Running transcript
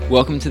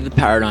Welcome to the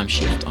Paradigm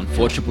Shift on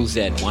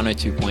 4ZZZ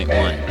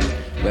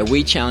 102.1, where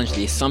we challenge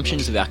the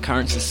assumptions of our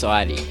current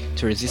society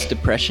to resist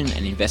depression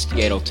and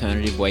investigate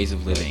alternative ways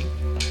of living,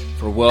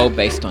 for a world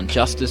based on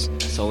justice,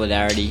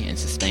 solidarity and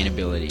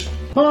sustainability.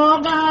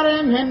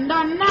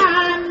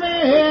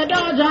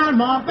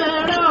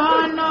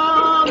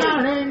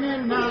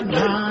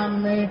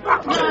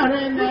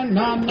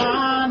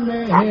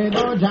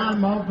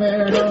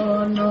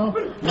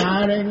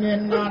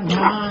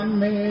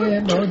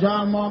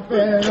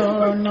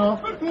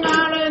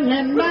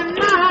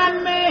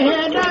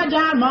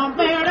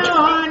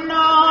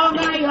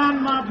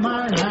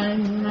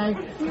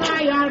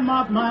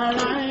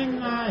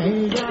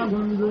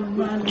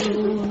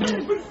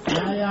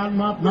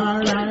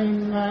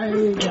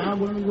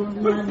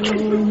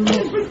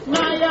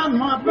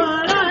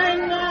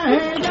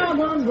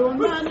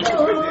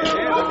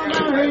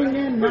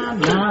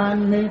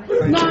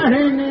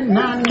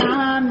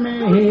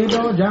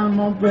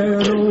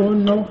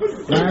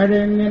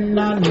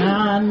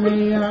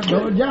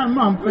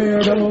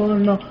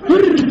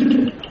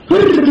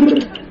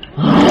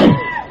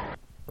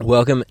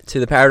 Welcome to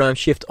the Paradigm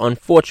Shift on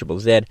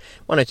 4ZZZ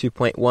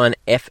 102.1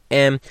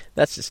 FM.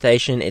 That's the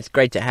station. It's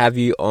great to have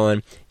you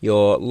on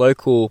your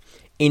local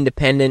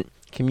independent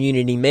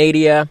community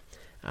media,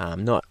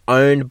 not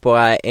owned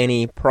by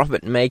any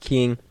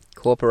profit-making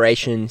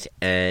corporations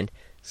and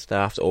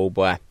staffed all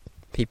by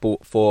people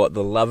for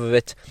the love of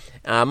it.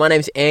 My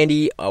name's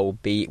Andy. I will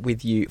be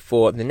with you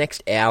for the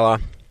next hour.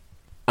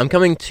 I'm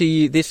coming to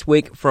you this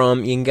week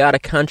from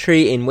Yingata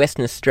Country in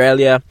Western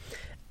Australia,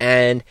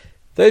 and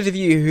those of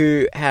you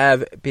who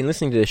have been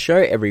listening to the show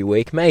every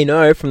week may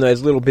know from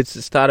those little bits at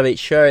the start of each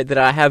show that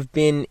I have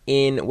been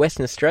in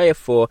Western Australia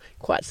for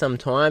quite some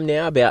time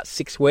now, about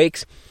 6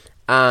 weeks.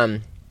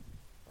 But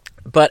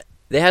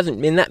there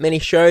hasn't been that many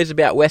shows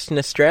about Western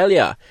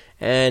Australia,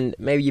 and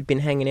maybe you've been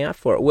hanging out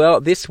for it. Well,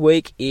 this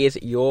week is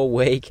your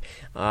week.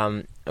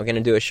 I'm going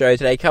to do a show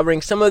today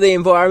covering some of the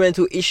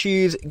environmental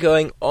issues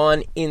going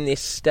on in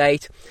this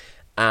state.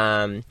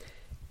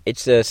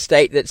 It's a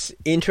state that's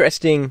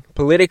interesting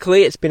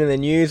politically. It's been in the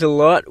news a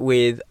lot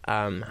with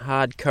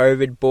hard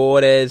COVID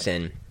borders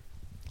and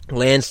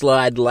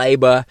landslide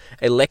Labor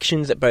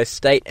elections at both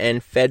state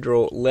and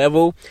federal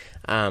level.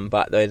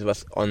 But those of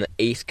us on the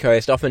East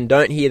Coast often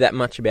don't hear that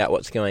much about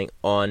what's going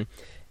on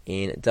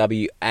in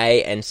WA,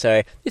 and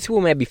so this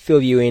will maybe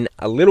fill you in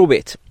a little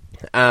bit.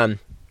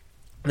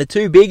 The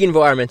two big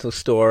environmental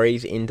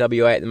stories in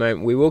WA at the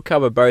moment, we will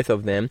cover both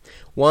of them.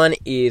 One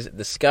is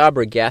the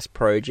Scarborough gas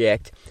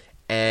project,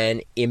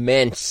 an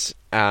immense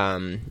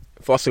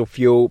fossil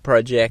fuel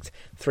project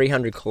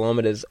 300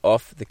 kilometres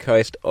off the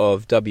coast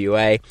of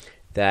WA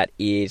that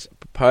is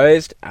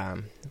proposed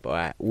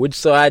by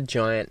Woodside,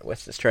 giant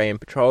West Australian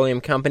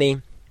petroleum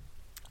company.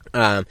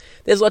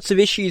 There's lots of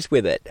issues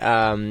with it.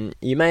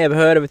 You may have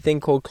heard of a thing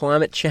called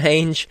climate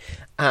change.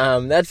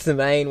 That's the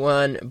main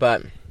one,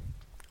 but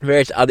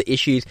various other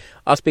issues.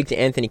 I'll speak to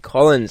Anthony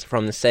Collins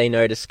from the Say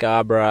No to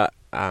Scarborough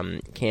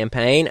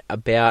campaign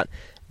about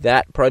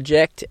that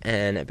project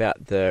and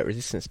about the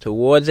resistance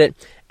towards it.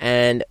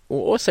 And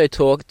we'll also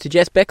talk to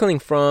Jess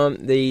Beckerling from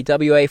the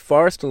WA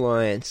Forest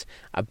Alliance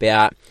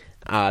about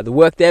the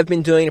work they've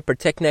been doing to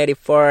protect native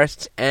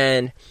forests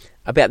and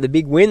about the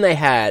big win they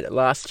had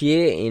last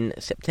year in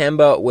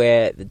September,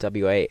 where the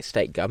WA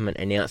state government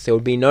announced there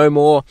would be no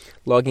more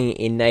logging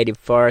in native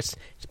forests.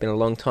 It's been a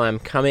long time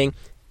coming,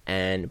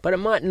 but it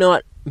might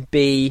not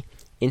be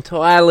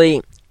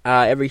entirely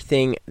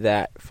everything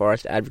that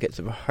forest advocates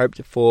have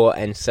hoped for,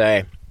 and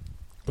so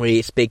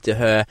we speak to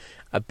her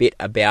a bit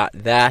about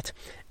that.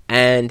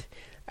 And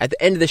at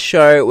the end of the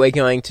show, we're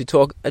going to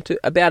talk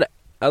about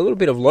a little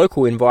bit of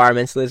local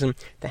environmentalism.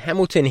 The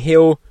Hamilton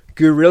Hill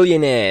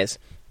Guerillionaires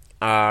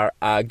are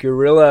a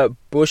guerrilla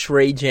bush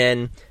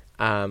regen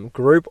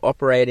group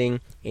operating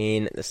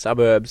in the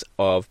suburbs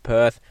of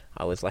Perth.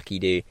 I was lucky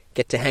to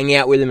get to hang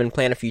out with them and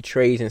plant a few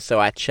trees, and so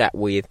I chat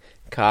with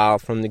Carl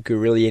from the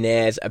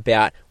Guerillionaires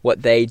about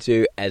what they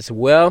do as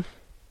well.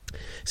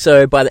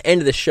 So by the end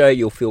of the show,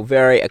 you'll feel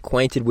very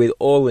acquainted with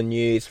all the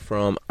news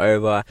from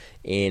over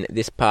in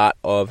this part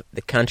of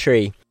the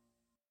country.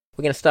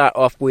 We're going to start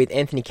off with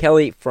Anthony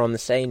Kelly from the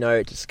Say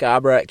No to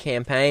Scarborough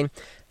campaign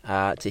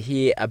to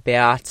hear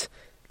about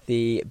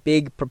the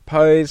big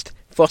proposed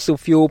fossil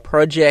fuel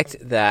project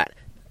that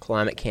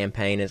climate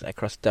campaigners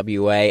across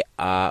WA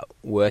are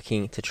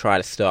working to try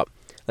to stop.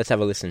 Let's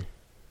have a listen.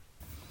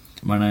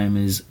 My name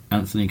is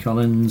Anthony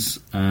Collins.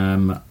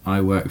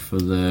 I work for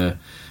the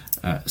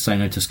Say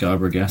No to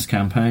Scarborough gas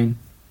campaign.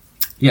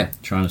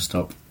 Trying to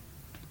stop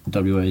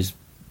WA's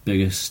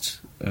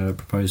biggest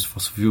proposed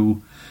fossil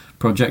fuel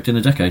project in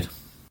a decade.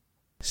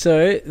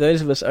 So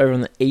those of us over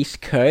on the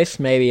East Coast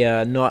maybe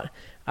are not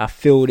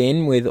filled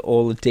in with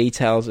all the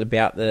details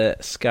about the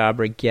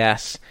Scarborough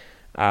gas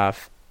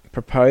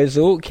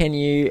proposal. Can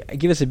you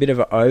give us a bit of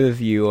an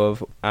overview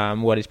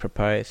of what is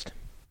proposed?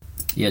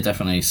 Yeah,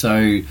 definitely.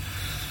 So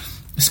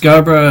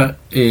Scarborough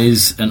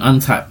is an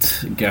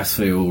untapped gas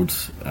field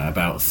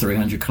about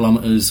 300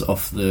 kilometres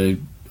off the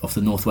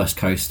the northwest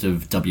coast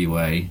of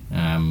WA,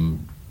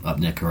 up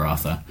near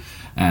Karratha,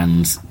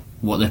 and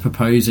what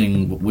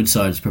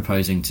Woodside's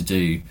proposing to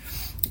do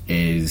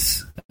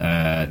is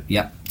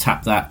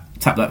tap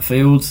that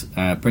field,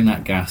 bring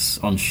that gas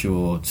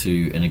onshore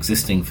to an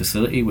existing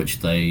facility which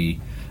they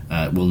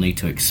will need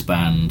to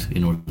expand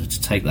in order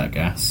to take that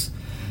gas,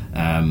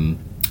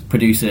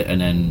 produce it, and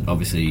then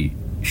obviously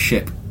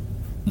ship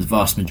the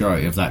vast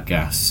majority of that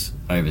gas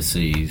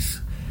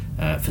overseas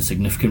for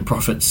significant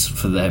profits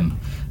for them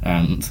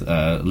and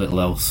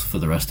little else for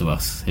the rest of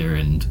us here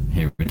in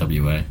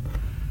WA.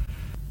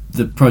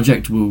 The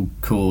project will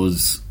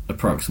cause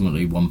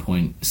approximately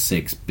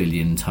 1.6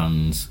 billion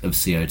tonnes of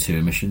CO2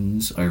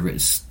 emissions over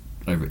its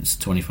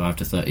 25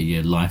 to 30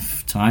 year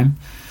lifetime.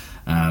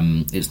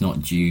 It's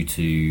not due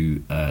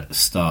to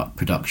start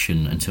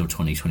production until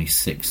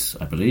 2026,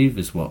 I believe,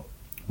 is what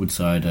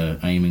Woodside are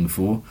aiming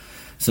for.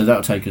 So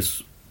that'll take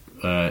us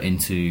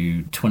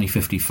into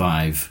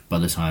 2055 by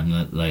the time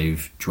that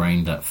they've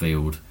drained that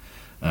field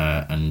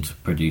and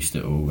produced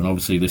it all. And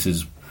obviously this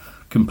is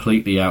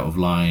completely out of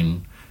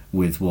line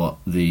with what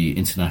the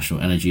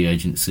International Energy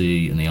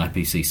Agency and the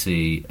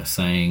IPCC are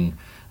saying,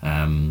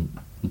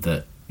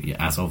 that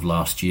as of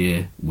last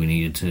year we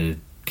needed to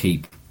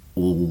keep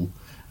all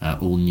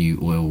new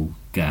oil,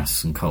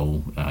 gas and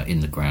coal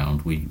in the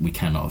ground. We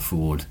cannot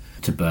afford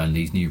to burn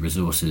these new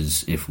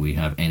resources if we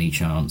have any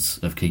chance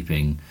of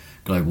keeping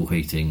global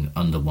heating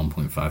under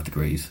 1.5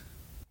 degrees.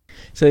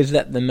 So is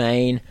that the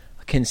main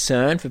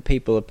concern for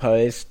people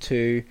opposed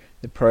to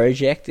the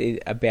project,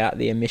 about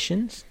the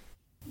emissions?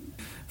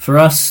 For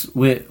us,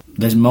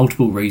 there's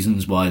multiple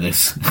reasons why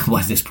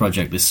this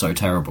project is so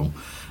terrible.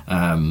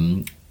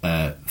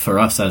 For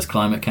us as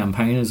climate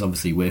campaigners,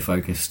 obviously we're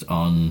focused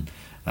on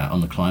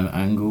the climate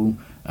angle.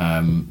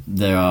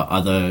 There are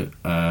other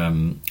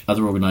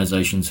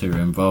organisations who are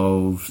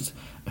involved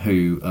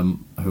who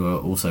are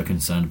also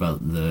concerned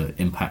about the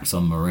impacts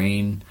on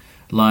marine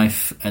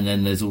life, and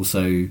then there's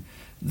also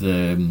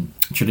the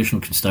traditional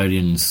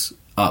custodians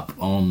up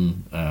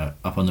on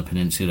the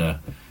peninsula.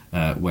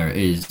 Where it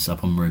is,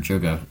 up on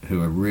Murujuga,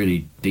 who are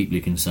really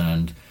deeply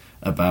concerned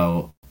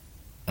about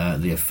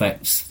the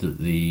effects that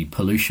the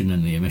pollution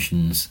and the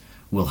emissions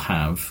will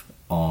have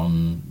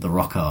on the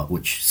rock art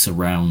which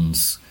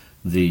surrounds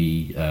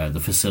the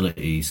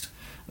facilities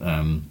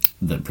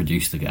that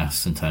produce the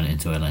gas and turn it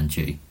into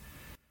LNG.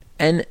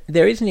 And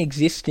there is an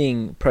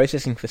existing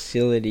processing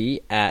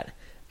facility at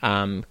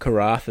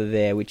Karratha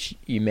there, which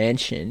you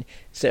mentioned.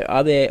 So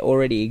are there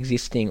already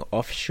existing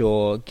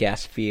offshore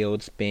gas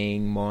fields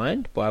being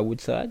mined by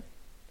Woodside?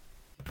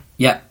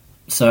 Yeah,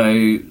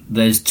 so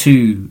there's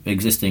two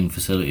existing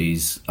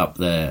facilities up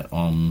there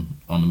on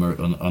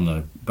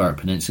the Burrup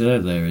Peninsula.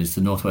 There is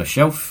the Northwest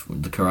Shelf,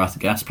 the Karratha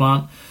gas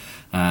plant,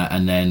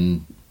 and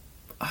then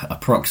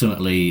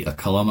approximately a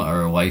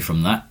kilometre away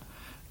from that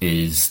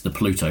is the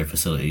Pluto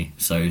facility.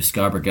 So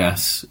Scarborough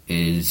Gas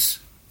is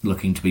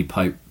looking to be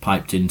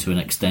piped into an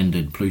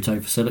extended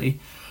Pluto facility,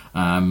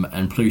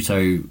 and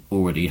Pluto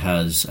already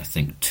has, I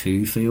think,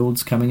 2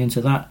 fields coming into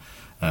that.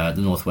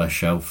 The Northwest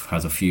Shelf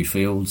has a few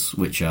fields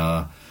which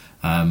are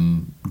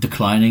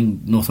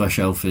declining. Northwest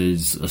Shelf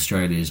is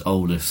Australia's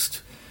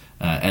oldest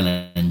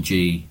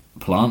LNG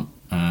plant.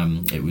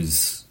 It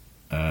was,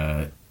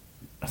 I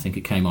think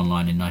it came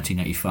online in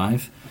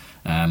 1985,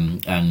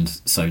 and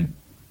so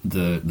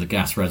the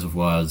gas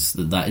reservoirs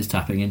that is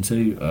tapping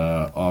into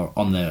are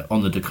on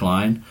the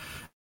decline.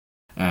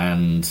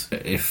 And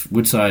if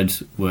Woodside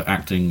were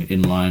acting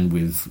in line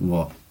with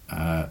what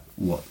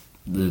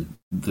the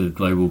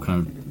global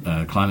kind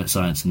of climate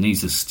science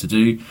needs us to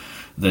do,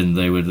 then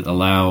they would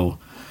allow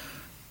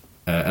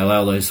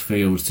those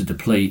fields to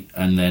deplete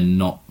and then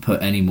not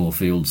put any more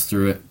fields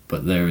through it.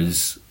 But there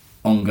is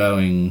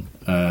ongoing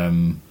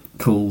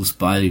calls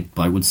by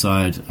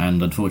Woodside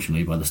and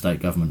unfortunately by the state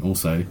government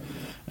also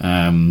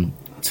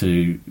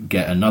to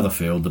get another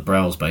field, the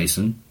Browse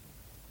Basin,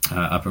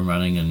 up and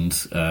running,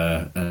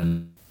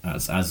 and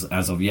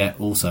as of yet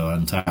also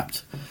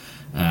untapped,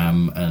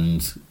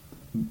 and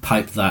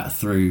pipe that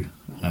through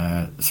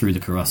the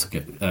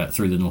Karratha,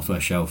 through the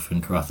Northwest Shelf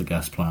and Karratha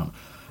gas plant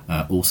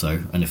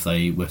also. And if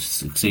they were to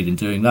succeed in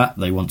doing that,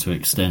 they want to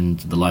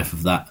extend the life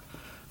of that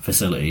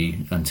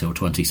facility until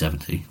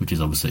 2070, which is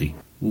obviously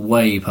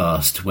way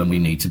past when we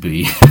need to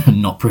be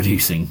not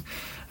producing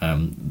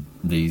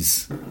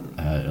these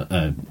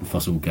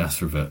fossil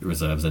gas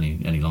reserves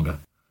any longer.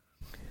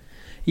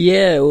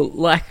 Yeah, well,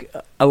 like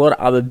a lot of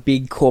other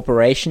big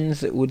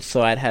corporations,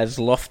 Woodside has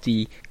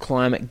lofty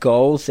climate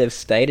goals they've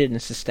stated and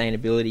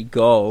sustainability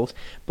goals.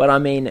 But I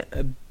mean,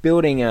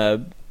 building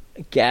a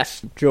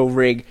gas drill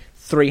rig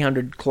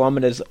 300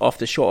 kilometres off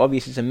the shore,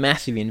 obviously, is a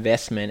massive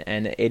investment,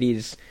 and it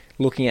is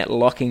looking at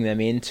locking them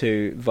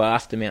into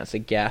vast amounts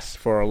of gas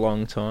for a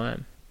long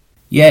time.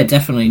 Yeah,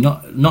 definitely.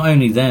 Not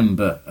only them,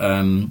 but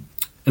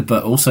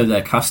also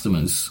their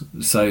customers.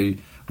 So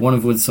one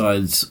of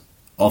Woodside's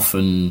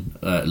often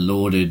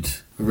lauded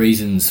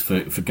reasons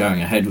for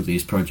going ahead with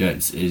these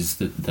projects is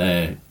that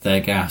their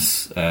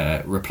gas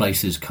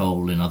replaces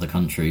coal in other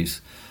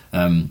countries,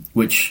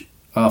 which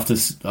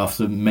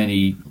after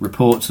many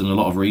reports and a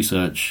lot of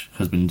research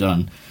has been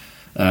done,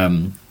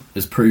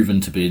 has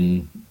proven to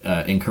be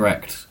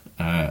incorrect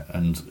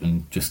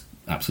and just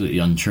absolutely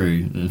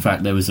untrue. In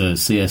fact, there was a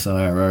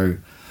CSIRO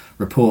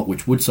report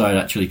which Woodside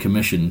actually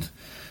commissioned,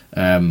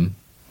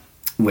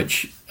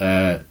 which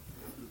when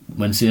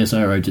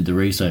CSIRO did the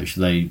research,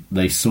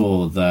 they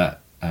saw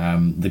that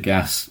the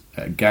gas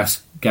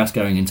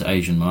going into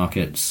Asian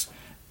markets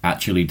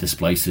actually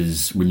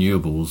displaces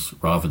renewables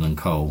rather than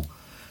coal.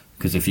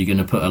 Because if you're going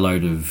to put a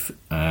load of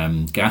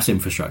gas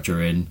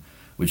infrastructure in,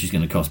 which is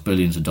going to cost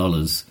billions of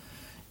dollars,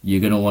 you're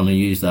going to want to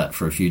use that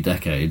for a few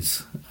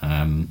decades,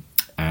 and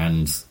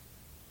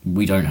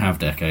we don't have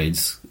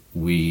decades.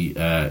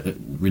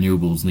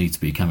 Renewables need to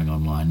be coming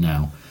online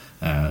now.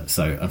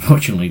 So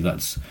unfortunately,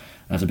 that's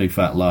a big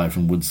fat lie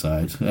from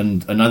Woodside.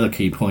 And another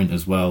key point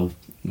as well,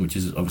 which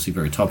is obviously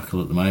very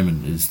topical at the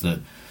moment, is that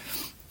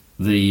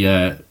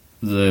the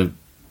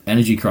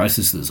energy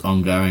crisis that's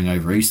ongoing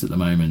over east at the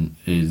moment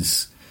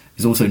is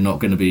also not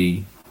going to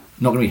be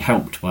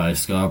helped by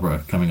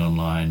Scarborough coming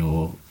online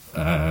or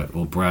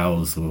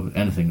Browse or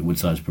anything that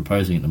Woodside's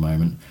proposing at the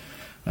moment.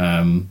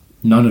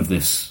 None of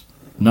this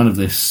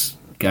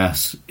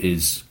gas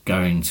is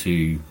going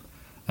to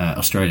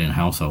Australian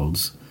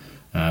households.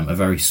 A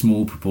very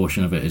small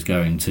proportion of it is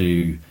going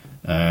to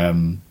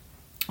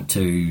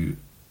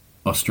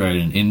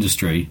Australian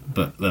industry,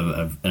 but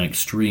an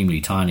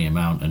extremely tiny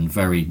amount and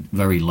very,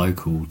 very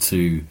local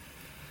to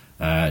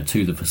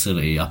the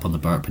facility up on the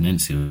Burrup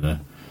Peninsula.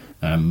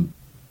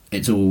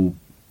 It's all,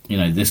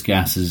 this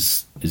gas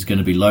is going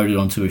to be loaded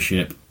onto a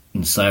ship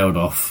and sailed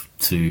off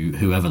to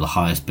whoever the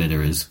highest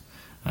bidder is.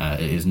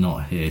 It is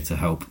not here to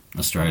help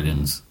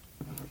Australians.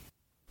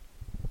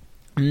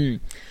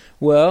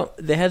 Well,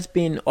 there has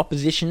been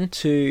opposition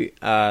to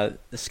the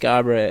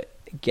Scarborough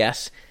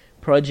gas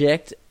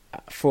project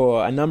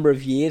for a number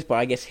of years, but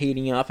I guess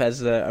heating up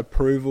as the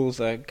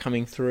approvals are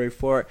coming through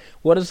for it.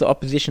 What does the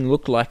opposition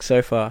look like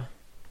so far?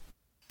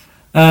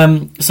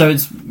 So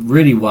it's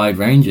really wide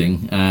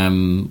ranging.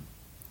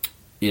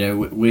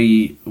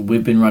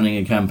 We've been running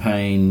a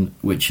campaign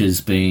which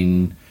has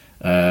been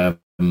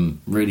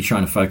really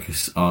trying to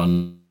focus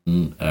on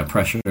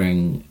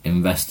pressuring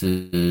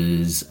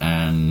investors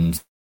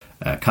and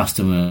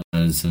customers,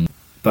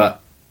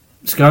 but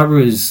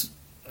Scarborough is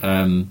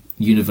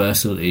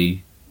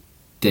universally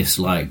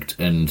disliked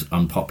and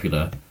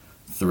unpopular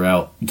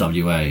throughout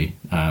WA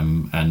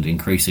and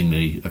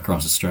increasingly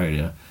across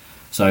Australia.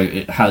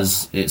 So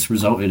it's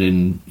resulted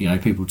in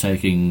people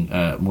taking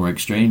more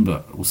extreme,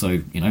 but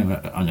also I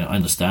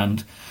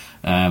understand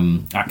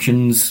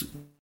actions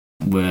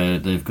where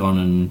they've gone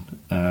and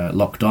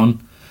locked on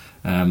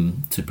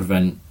to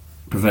prevent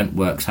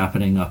works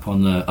happening up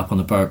on the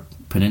Burrup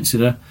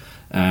Peninsula,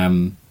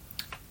 and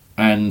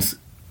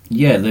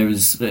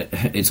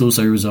it's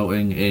also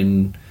resulting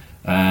in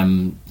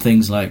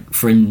things like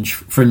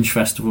Fringe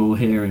Festival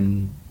here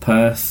in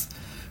Perth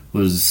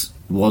was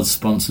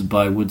sponsored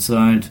by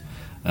Woodside,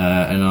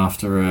 and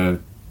after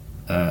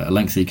a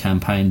lengthy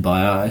campaign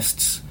by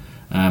artists,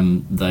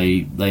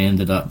 they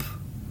ended up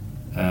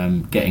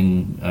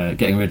getting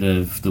rid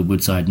of the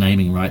Woodside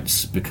naming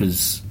rights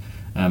because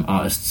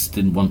artists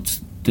didn't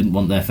want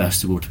their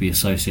festival to be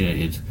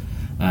associated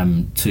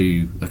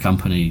to a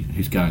company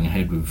who's going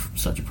ahead with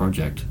such a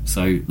project.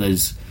 So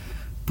there's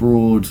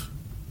broad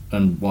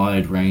and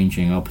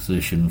wide-ranging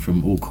opposition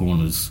from all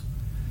corners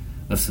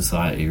of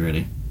society,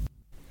 really.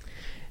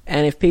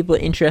 And if people are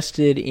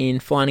interested in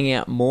finding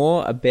out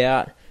more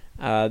about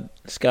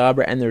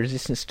Scarborough and the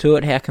resistance to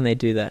it, how can they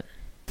do that?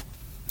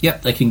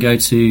 Yep, they can go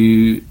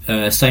to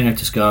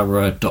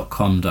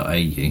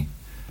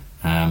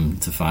saynotoscarborough.com.au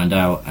to find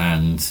out.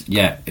 And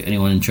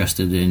anyone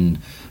interested in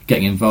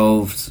getting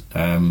involved,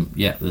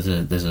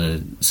 there's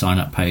a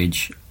sign-up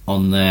page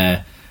on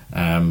there.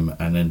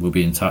 And then we'll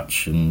be in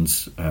touch, and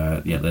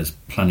there's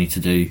plenty to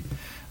do,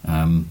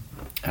 and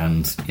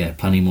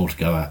plenty more to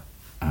go at,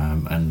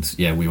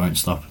 we won't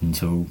stop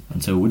until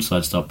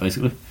Woodside stop,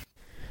 basically.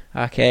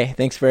 Okay,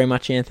 thanks very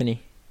much,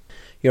 Anthony.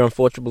 You're on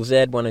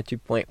 4ZZZ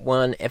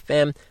 102.1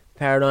 FM,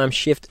 Paradigm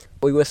Shift.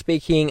 We were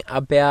speaking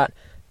about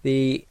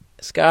the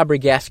Scarborough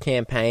gas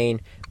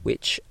campaign,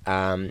 which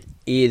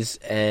is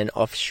an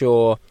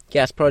offshore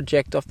gas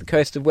project off the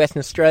coast of Western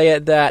Australia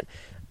that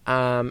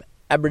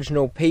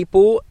Aboriginal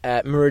people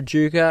at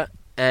Murajuga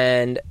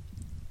and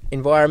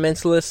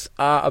environmentalists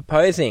are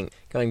opposing,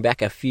 going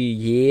back a few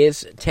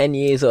years, 10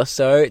 years or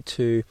so,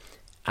 to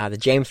the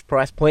James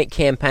Price Point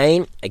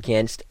campaign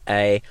against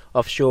a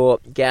offshore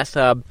gas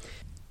hub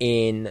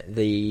in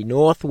the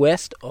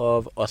northwest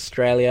of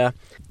Australia.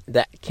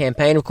 That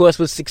campaign, of course,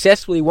 was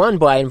successfully won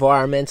by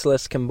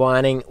environmentalists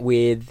combining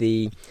with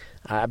the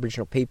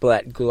Aboriginal people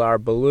at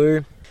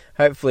Gularabaloo.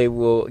 Hopefully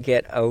we'll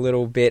get a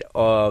little bit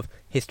of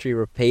history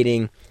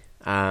repeating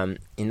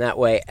in that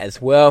way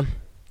as well.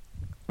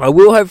 I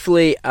will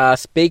hopefully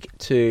speak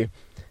to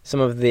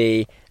some of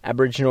the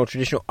Aboriginal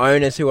traditional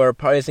owners who are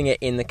opposing it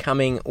in the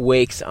coming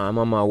weeks. I'm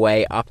on my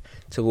way up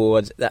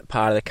towards that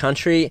part of the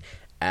country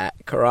at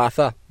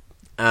Karratha.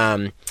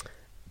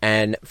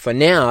 And for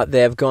now,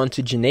 they've gone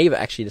to Geneva,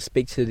 actually, to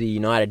speak to the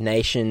United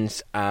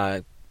Nations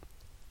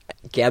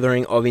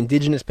gathering of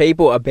Indigenous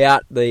people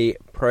about the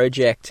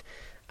project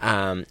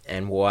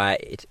and why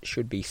it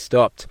should be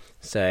stopped.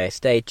 So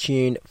stay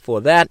tuned for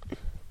that.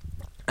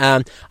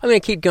 I'm going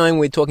to keep going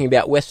with talking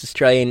about West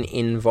Australian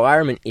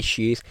environment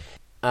issues.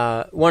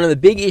 One of the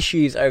big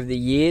issues over the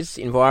years,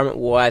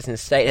 environment-wise, in the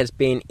state has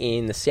been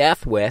in the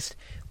southwest,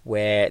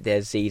 where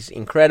there's these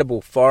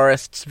incredible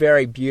forests,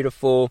 very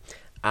beautiful,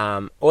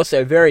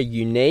 also very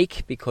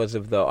unique because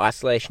of the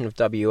isolation of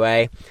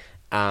WA,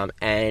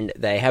 and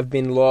they have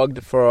been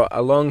logged for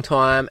a long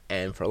time,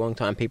 and for a long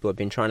time people have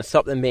been trying to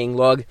stop them being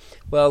logged.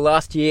 Well,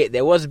 last year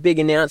there was a big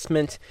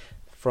announcement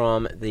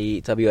from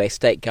the WA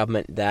state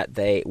government that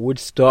they would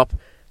stop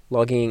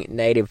logging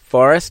native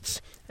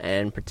forests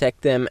and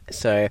protect them.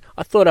 So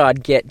I thought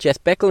I'd get Jess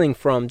Beckerling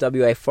from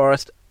WA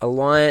Forest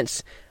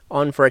Alliance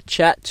on for a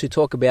chat to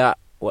talk about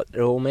what it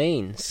all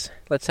means.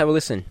 Let's have a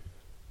listen.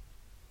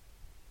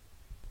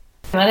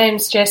 My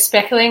name's Jess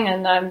Beckerling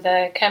and I'm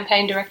the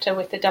campaign director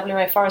with the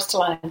WA Forest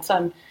Alliance.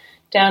 I'm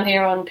down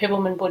here on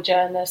Pibbleman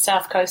Budja on the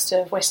south coast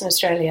of Western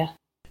Australia.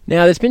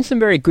 Now, there's been some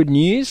very good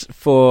news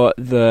for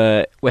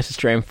the West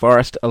Australian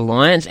Forest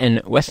Alliance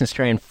and Western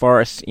Australian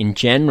forests in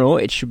general,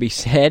 it should be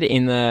said,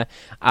 in the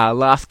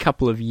last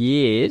couple of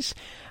years.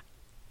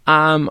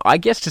 I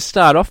guess to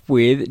start off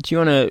with, do you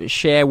want to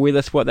share with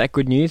us what that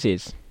good news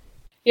is?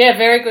 Yeah,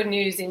 very good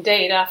news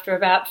indeed. After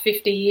about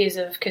 50 years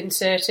of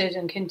concerted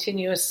and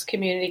continuous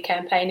community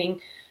campaigning,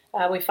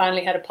 we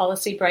finally had a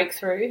policy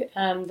breakthrough.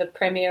 The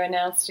Premier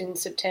announced in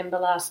September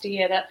last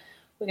year that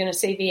we're going to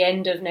see the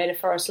end of native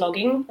forest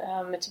logging.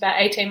 It's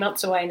about 18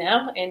 months away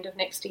now, end of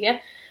next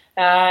year,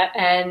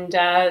 and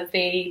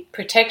the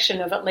protection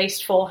of at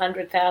least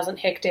 400,000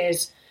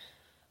 hectares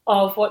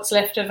of what's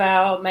left of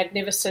our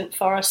magnificent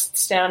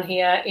forests down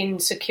here in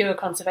secure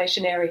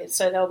conservation areas.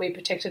 So they'll be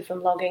protected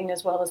from logging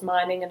as well as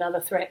mining and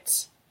other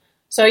threats.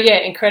 So yeah,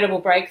 incredible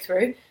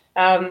breakthrough.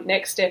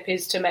 Next step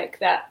is to make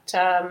that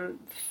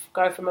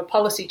go from a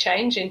policy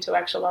change into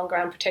actual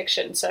on-ground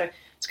protection. So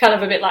it's kind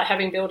of a bit like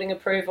having building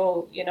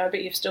approval,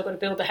 but you've still got to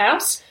build the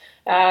house.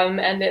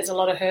 And there's a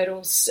lot of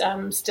hurdles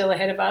still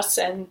ahead of us,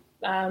 and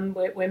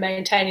we're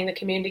maintaining the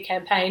community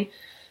campaign.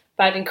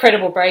 But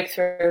incredible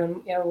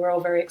breakthrough, and we're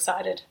all very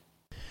excited.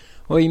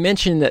 Well, you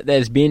mentioned that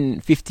there's been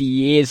 50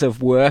 years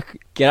of work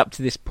get up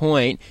to this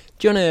point.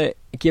 Do you want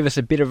to give us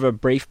a bit of a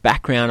brief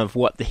background of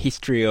what the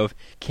history of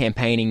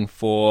campaigning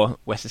for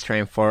West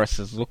Australian forests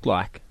has looked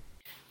like?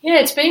 Yeah,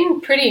 it's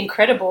been pretty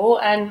incredible,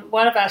 and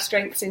one of our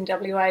strengths in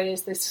WA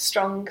is this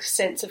strong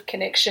sense of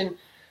connection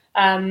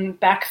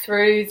back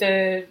through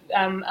the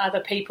other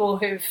people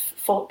who've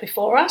fought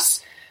before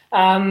us.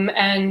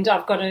 And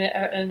I've got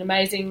an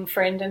amazing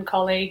friend and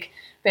colleague,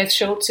 Beth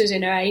Schultz, who's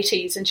in her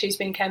 80s, and she's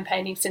been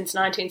campaigning since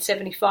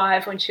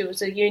 1975 when she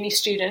was a uni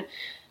student,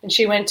 and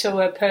she went to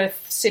a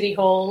Perth City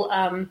Hall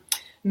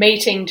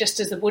meeting just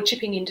as the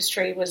woodchipping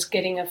industry was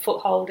getting a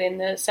foothold in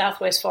the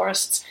southwest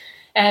forests.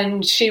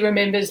 And she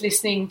remembers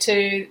listening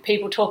to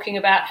people talking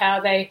about how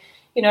they,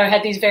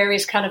 had these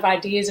various kind of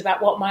ideas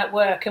about what might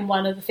work. And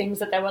one of the things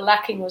that they were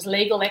lacking was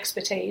legal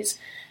expertise.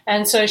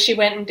 And so she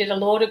went and did a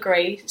law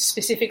degree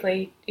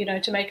specifically,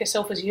 to make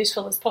herself as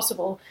useful as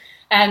possible.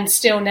 And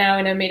still now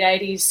in her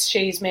mid-80s,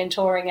 she's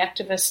mentoring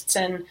activists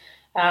and,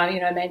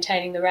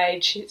 maintaining the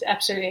rage. She's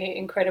absolutely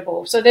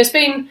incredible. So there's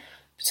been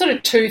sort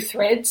of two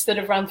threads that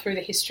have run through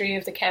the history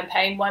of the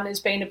campaign. One has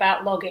been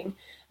about logging,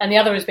 and the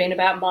other has been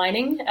about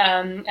mining.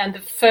 And the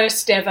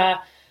first ever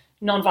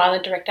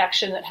non-violent direct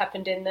action that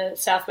happened in the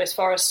southwest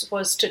forests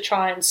was to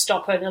try and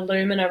stop an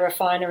alumina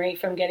refinery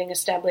from getting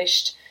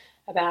established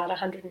about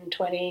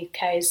 120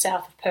 k's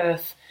south of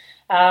Perth.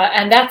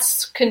 And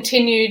that's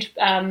continued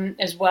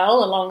as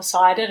well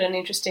alongside it. And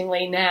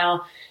interestingly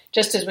now,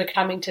 just as we're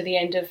coming to the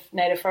end of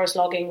native forest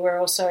logging, we're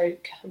also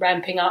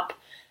ramping up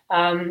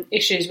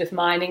issues with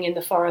mining in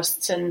the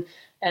forests, and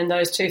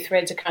those two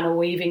threads are kind of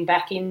weaving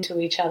back into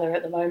each other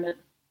at the moment.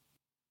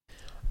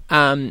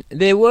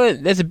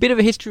 There's a bit of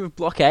a history of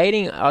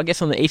blockading. I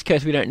guess on the East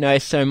Coast we don't know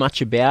so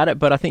much about it,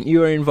 but I think you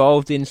were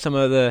involved in some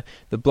of the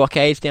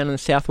blockades down in the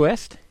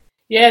southwest.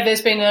 Yeah,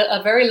 there's been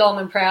a very long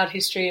and proud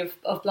history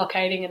of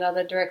blockading and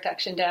other direct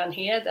action down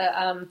here.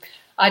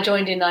 I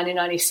joined in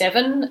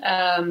 1997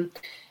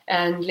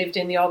 and lived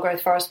in the old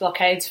growth forest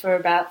blockades for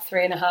about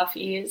 3.5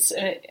 years.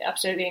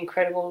 Absolutely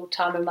incredible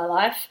time of my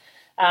life.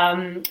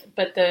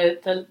 But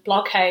the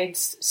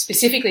blockades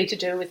specifically to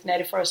do with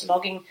native forest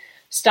logging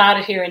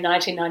started here in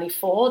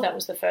 1994. That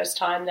was the first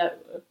time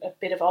that a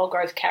bit of old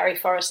growth karri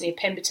forest near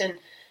Pemberton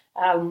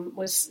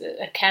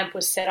a camp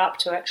was set up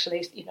to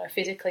actually,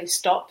 physically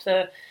stop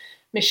the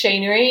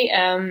machinery.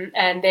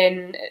 And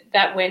then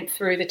that went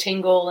through the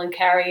Tingle and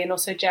Karri and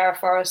also Jarrah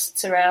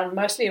forests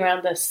mostly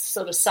around the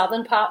sort of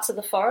southern parts of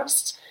the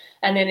forests.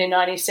 And then in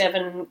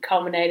 97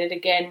 culminated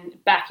again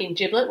back in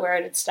Giblet where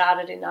it had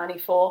started in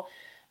 94.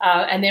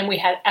 And then we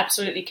had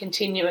absolutely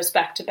continuous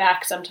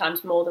back-to-back,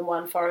 sometimes more than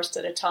one forest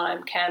at a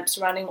time, camps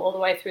running all the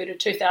way through to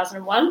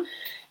 2001.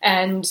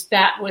 And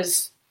that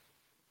was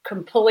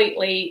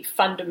completely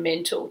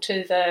fundamental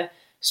to the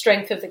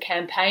strength of the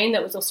campaign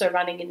that was also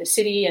running in the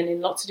city and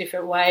in lots of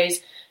different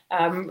ways,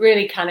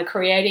 really kind of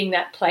creating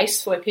that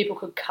place where people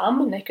could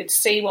come and they could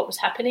see what was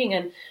happening.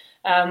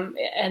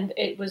 And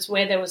it was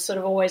where there was sort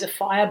of always a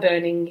fire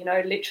burning,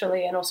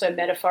 literally and also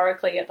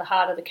metaphorically at the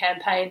heart of the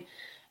campaign.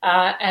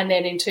 And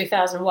then in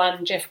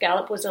 2001, Jeff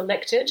Gallop was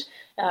elected,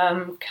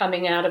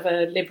 coming out of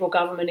a Liberal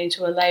government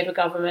into a Labor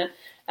government.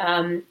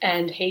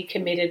 And he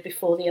committed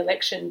before the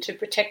election to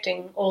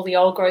protecting all the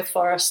old growth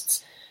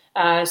forests.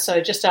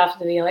 So just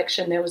after the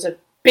election, there was a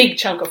big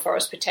chunk of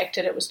forest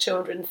protected. It was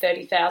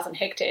 230,000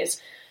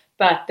 hectares.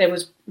 But there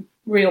was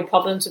real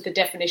problems with the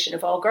definition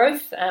of old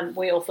growth.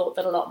 We all thought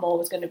that a lot more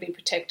was going to be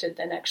protected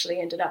than actually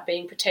ended up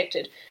being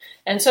protected.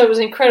 And so it was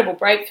an incredible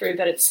breakthrough,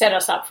 but it set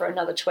us up for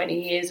another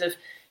 20 years of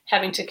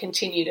having to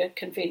continue to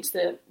convince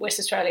the West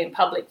Australian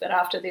public that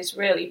after this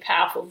really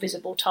powerful,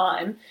 visible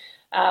time,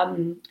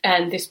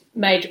 and this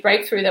major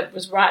breakthrough that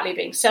was rightly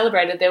being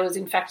celebrated, there was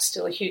in fact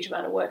still a huge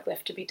amount of work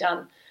left to be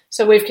done.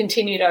 So we've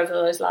continued over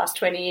those last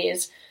 20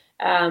 years,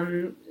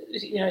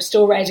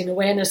 still raising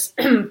awareness,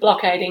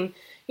 blockading,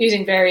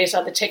 using various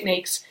other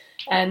techniques,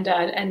 and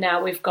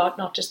now we've got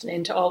not just an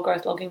end to old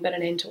growth logging, but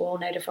an end to all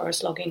native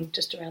forest logging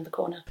just around the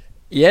corner.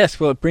 Yes,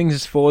 well, it brings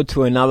us forward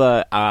to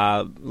another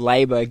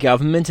Labor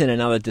government and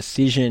another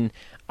decision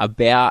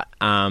about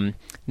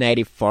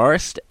native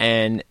forest.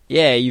 And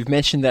yeah, you've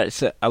mentioned that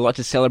it's a lot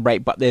to celebrate,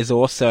 but there's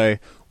also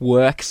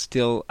work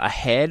still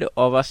ahead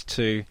of us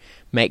to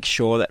make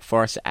sure that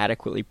forests are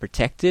adequately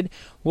protected.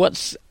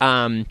 What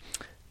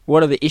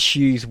are the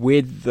issues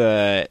with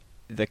the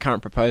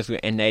current proposal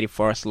and native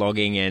forest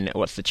logging, and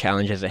what's the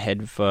challenges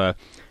ahead for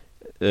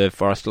the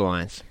Forest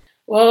Alliance?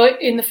 Well,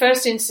 in the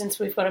first instance,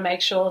 we've got to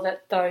make sure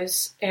that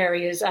those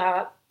areas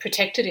are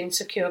protected in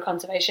secure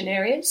conservation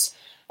areas.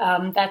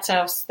 That's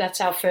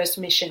our first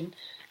mission.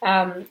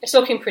 It's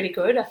looking pretty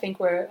good. I think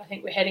we're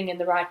heading in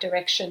the right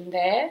direction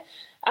there.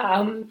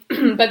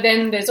 But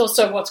then there's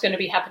also what's going to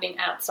be happening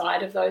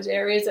outside of those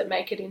areas that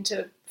make it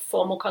into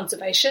formal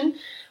conservation.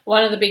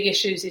 One of the big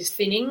issues is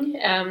thinning,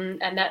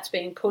 and that's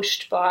being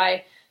pushed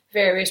by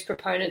various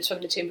proponents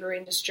from the timber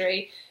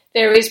industry.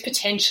 There is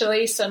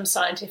potentially some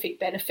scientific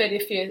benefit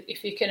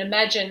if you can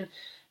imagine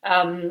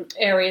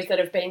areas that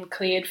have been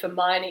cleared for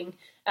mining,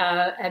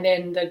 and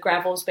then the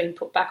gravel's been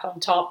put back on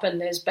top, and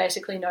there's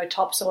basically no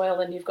topsoil,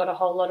 and you've got a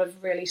whole lot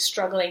of really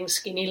struggling,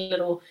 skinny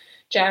little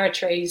jarrah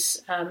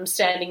trees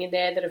standing in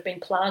there that have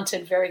been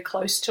planted very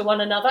close to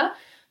one another.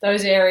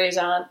 Those areas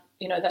aren't,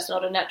 that's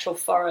not a natural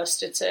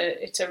forest. It's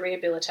a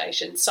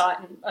rehabilitation site,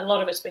 and a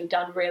lot of it's been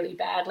done really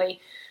badly.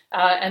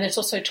 And it's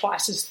also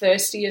twice as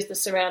thirsty as the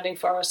surrounding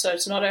forest. So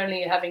it's not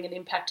only having an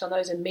impact on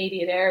those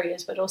immediate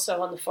areas, but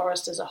also on the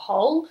forest as a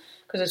whole,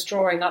 because it's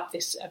drawing up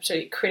this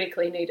absolutely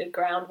critically needed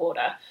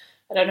groundwater.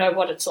 I don't know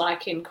what it's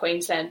like in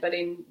Queensland, but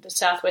in the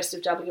southwest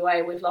of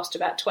WA, we've lost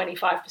about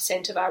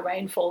 25% of our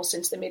rainfall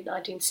since the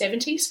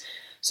mid-1970s.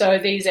 So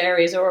these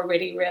areas are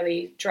already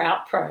really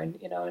drought prone,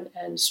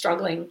 and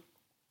struggling.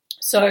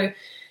 So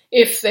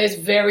if there's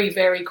very,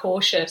 very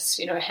cautious,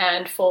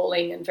 hand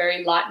falling and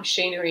very light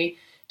machinery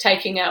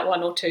taking out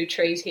one or two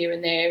trees here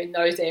and there in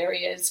those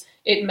areas,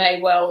 it may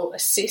well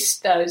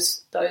assist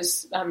those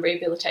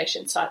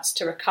rehabilitation sites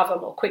to recover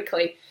more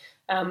quickly,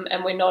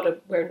 and we're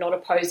not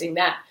opposing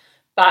that.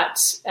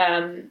 But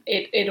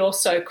it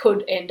also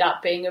could end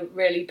up being a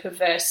really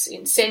perverse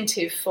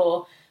incentive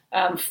for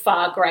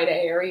far greater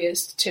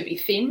areas to be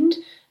thinned,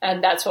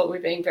 and that's what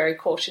we're being very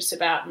cautious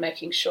about,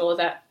 making sure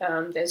that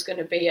there's going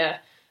to be a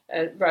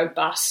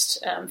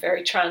robust,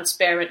 very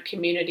transparent,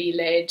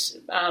 community-led,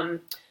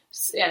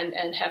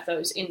 and have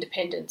those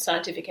independent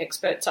scientific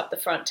experts up the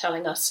front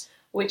telling us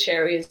which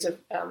areas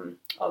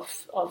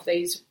of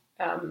these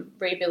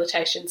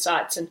rehabilitation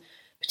sites and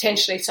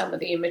potentially some of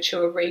the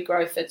immature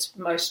regrowth that's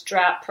most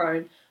drought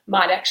prone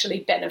might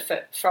actually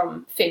benefit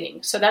from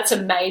thinning. So that's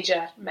a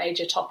major,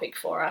 major topic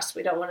for us.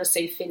 We don't want to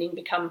see thinning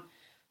become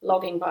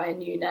logging by a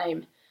new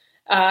name.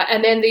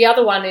 And then the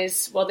other one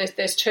is, well,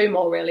 there's two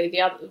more really.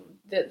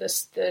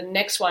 The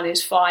next one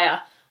is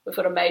fire. We've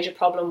got a major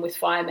problem with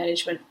fire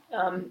management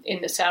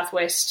in the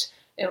southwest,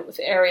 with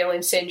aerial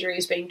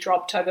incendiaries being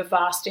dropped over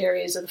vast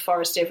areas of the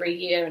forest every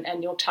year, an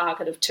annual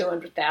target of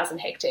 200,000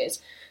 hectares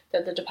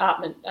that the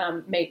department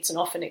meets and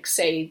often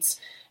exceeds.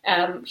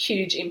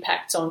 Huge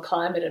impacts on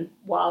climate and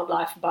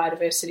wildlife and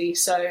biodiversity.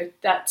 So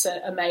that's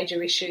a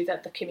major issue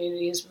that the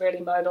community is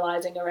really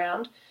mobilising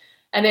around.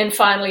 And then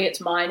finally,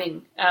 it's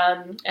mining.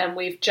 And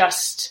we've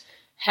just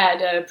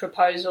had a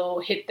proposal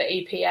hit the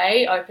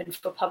EPA, open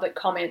for public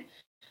comment,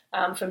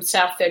 from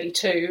South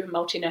 32, a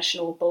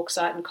multinational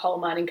bauxite and coal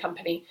mining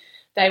company.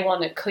 They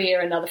want to clear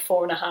another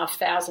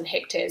 4,500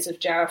 hectares of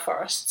jarrah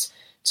forests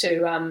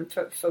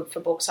for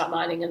bauxite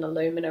mining and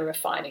alumina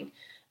refining.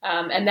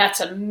 And that's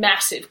a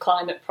massive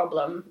climate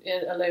problem.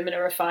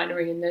 Alumina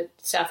refinery in the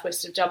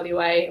southwest of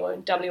WA, or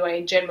in WA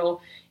in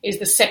general, is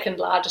the second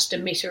largest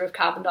emitter of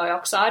carbon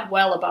dioxide,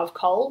 well above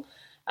coal.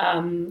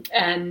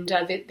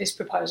 This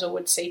proposal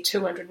would see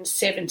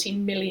 270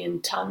 million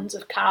tonnes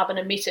of carbon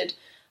emitted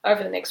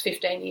over the next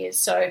 15 years.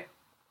 So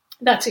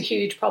that's a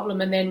huge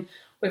problem. And then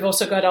we've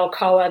also got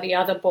Alcoa, the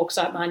other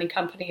bauxite mining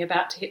company,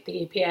 about to hit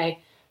the EPA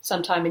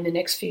sometime in the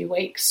next few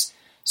weeks.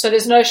 So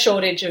there's no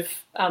shortage of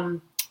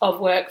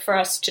work for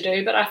us to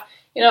do. But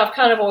I've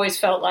kind of always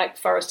felt like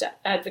forest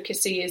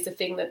advocacy is the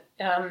thing that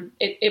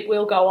it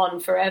will go on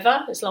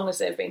forever, as long as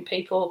there have been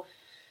people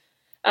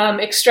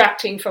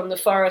extracting from the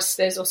forests.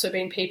 There's also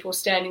been people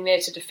standing there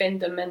to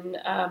defend them, and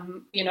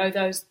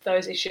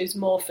those issues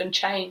morph and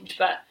change.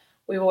 But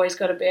we've always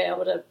got to be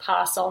able to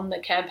pass on the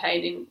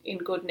campaign in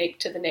good nick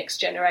to the next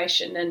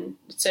generation, and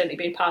it's certainly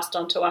been passed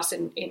on to us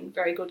in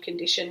very good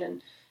condition,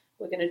 and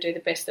we're going to do the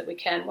best that we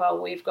can while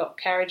we've got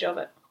carriage of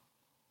it.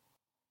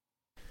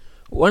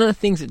 One of the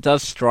things that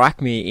does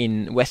strike me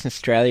in Western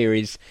Australia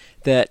is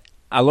that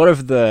a lot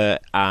of the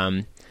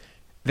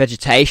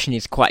vegetation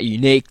is quite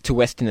unique to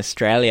Western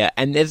Australia,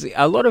 and there's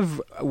a lot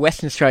of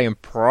Western Australian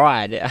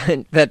pride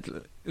that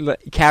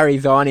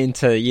carries on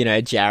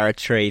into, jarrah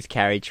trees,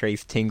 carry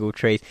trees, tingle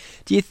trees.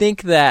 Do you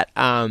think that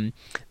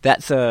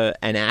that's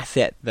an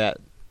asset that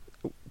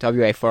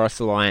WA Forest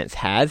Alliance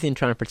has in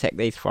trying to protect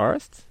these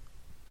forests?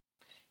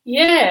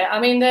 Yeah,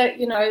 I mean,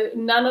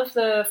 none of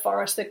the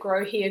forests that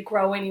grow here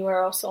grow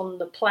anywhere else on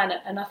the planet,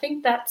 and I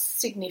think that's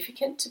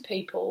significant to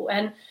people.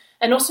 And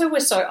also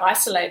we're so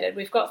isolated.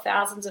 We've got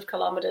thousands of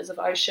kilometres of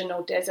ocean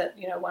or desert,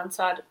 one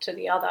side to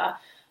the other,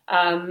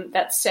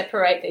 that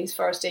separate these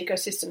forest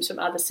ecosystems from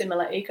other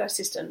similar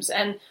ecosystems,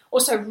 and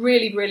also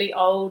really, really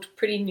old,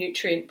 pretty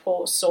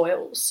nutrient-poor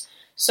soils.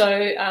 So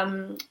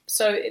the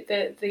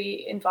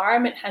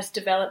environment has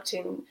developed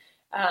in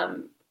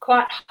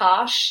quite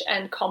harsh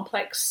and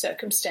complex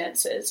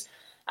circumstances,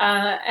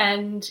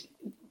 and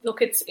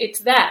look, it's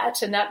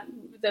that, and that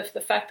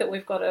the fact that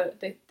we've got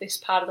this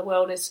part of the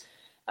world is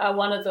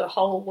one of the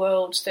whole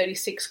world's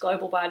 36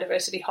 global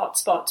biodiversity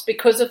hotspots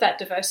because of that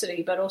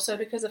diversity, but also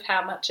because of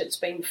how much it's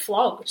been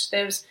flogged.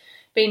 There's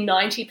been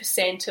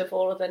 90% of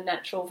all of the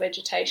natural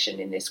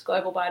vegetation in this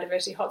global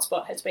biodiversity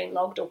hotspot has been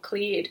logged or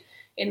cleared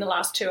in the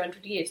last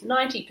 200 years.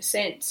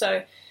 90%.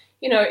 So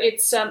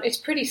it's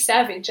pretty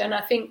savage, and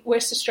I think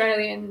West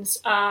Australians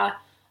are,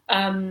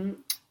 they're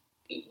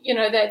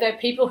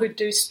people who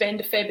do spend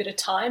a fair bit of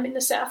time in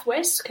the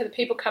southwest.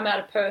 People come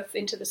out of Perth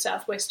into the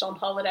southwest on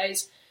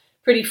holidays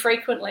pretty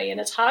frequently, and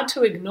it's hard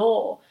to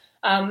ignore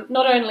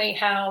not only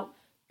how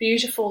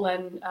beautiful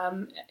and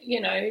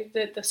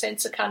the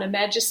sense of kind of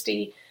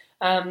majesty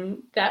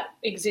that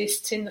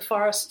exists in the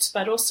forests,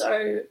 but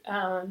also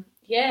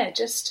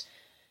just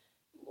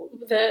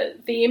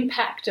the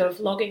impact of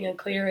logging and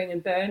clearing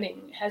and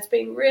burning has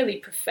been really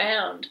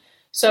profound.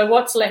 So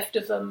what's left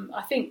of them,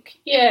 I think,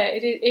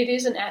 it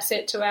is an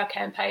asset to our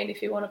campaign,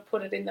 if you want to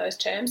put it in those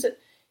terms. That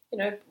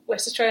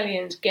West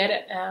Australians get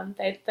it.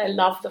 They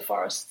love the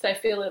forests. They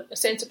feel a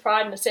sense of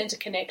pride and a sense of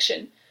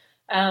connection,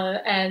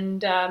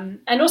 and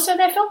also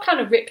they felt kind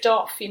of ripped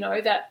off.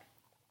 That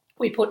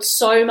we put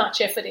so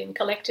much effort in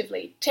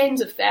collectively,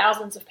 tens of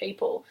thousands of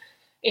people,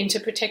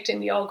 into protecting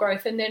the old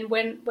growth, and then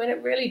when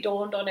it really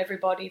dawned on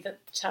everybody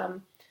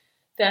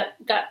that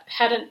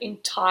hadn't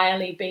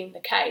entirely been the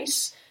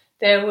case,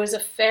 there was a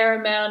fair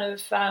amount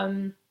of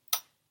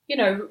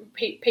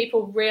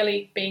people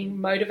really being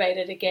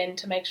motivated again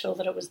to make sure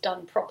that it was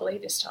done properly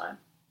this time.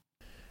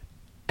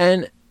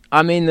 And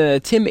I mean,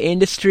 the timber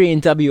industry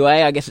in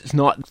WA, I guess it's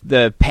not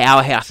the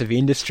powerhouse of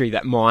industry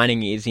that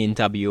mining is in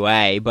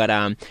WA,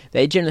 but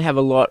they generally have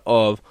a lot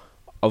of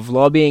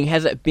lobbying.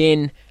 Has it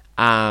been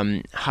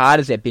hard?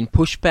 Has there been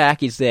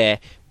pushback? Is there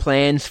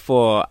plans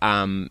for,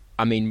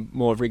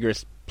 more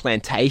rigorous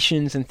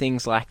plantations and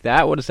things like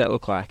that? What does that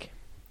look like?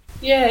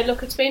 Yeah,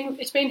 look, it's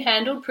been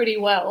handled pretty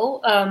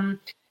well.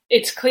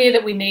 It's clear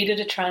that we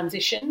needed a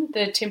transition.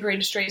 The timber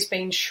industry has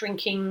been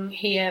shrinking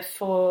here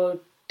for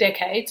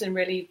decades, and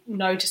really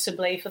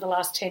noticeably for the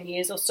last 10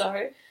 years or so.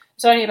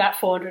 There's only about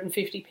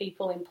 450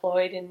 people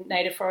employed in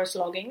native forest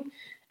logging,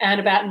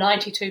 and about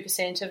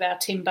 92% of our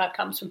timber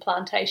comes from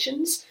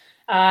plantations.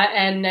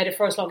 And native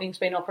forest logging's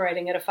been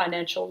operating at a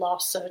financial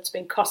loss, so it's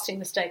been costing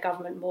the state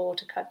government more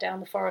to cut down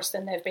the forest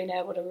than they've been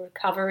able to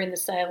recover in the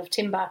sale of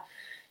timber.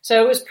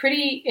 So it was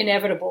pretty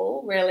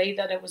inevitable, really,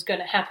 that it was going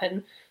to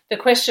happen. The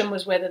question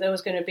was whether there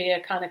was going to be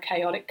a kind of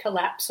chaotic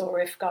collapse,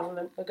 or if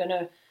government were going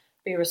to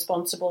be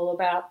responsible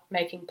about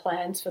making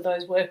plans for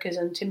those workers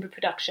and timber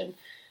production.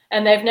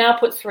 And they've now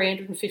put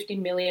 $350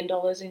 million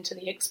into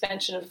the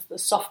expansion of the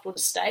softwood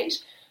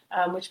estate,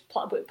 which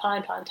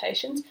pine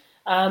plantations.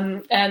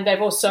 And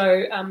they've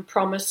also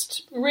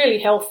promised really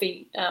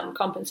healthy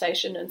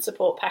compensation and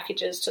support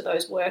packages to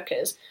those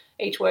workers.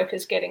 Each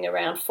worker's getting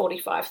around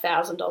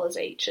 $45,000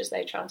 each as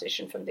they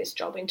transition from this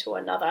job into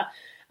another.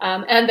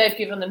 And they've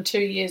given them 2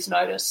 years'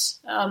 notice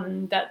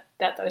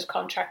that those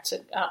contracts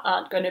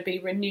aren't going to be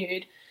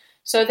renewed.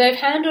 So they've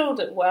handled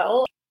it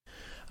well.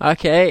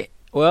 Okay,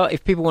 well,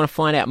 if people want to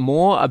find out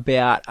more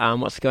about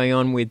what's going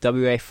on with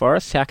WA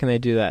Forests, how can they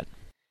do that?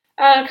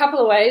 A couple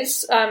of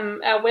ways.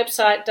 Our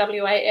website,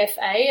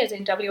 WAFA, as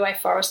in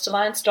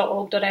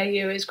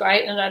waforestalliance.org.au, is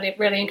great, and I'd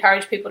really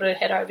encourage people to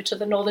head over to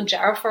the Northern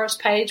Jarrah Forest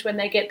page when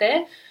they get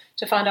there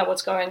to find out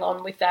what's going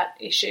on with that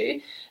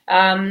issue.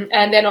 And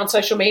then on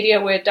social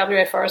media, we're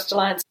WA Forest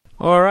Alliance.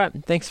 All right.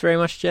 Thanks very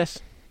much, Jess.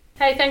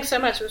 Hey, thanks so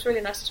much. It was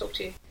really nice to talk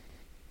to you.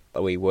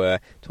 We were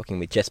talking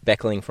with Jess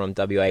Beckerling from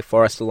WA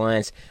Forest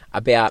Alliance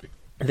about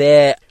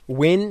their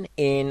win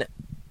in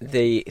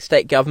the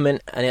state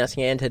government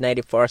announcing an end to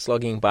native forest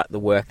logging, but the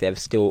work they've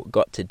still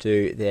got to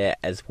do there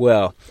as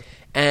well.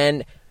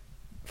 And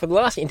for the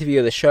last interview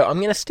of the show, I'm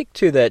going to stick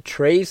to the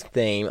trees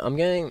theme. I'm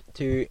going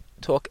to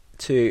talk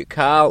to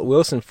Carl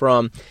Wilson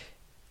from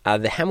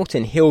the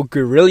Hamilton Hill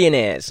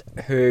Guerillionaires,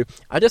 who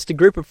are just a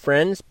group of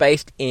friends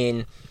based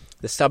in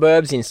the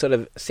suburbs in sort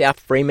of South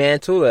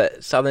Fremantle, the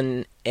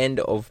southern end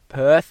of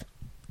Perth.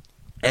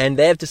 And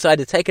they've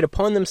decided to take it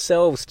upon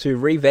themselves to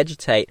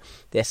revegetate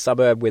their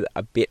suburb with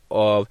a bit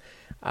of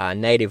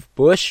native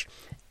bush.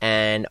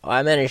 And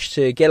I managed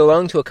to get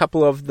along to a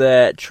couple of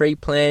the tree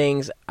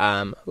plantings.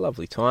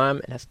 Lovely time,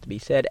 it has to be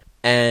said.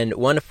 And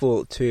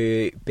wonderful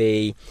to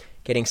be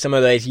getting some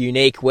of those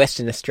unique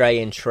Western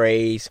Australian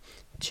trees,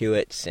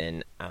 tuits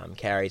and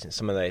carries, and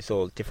some of those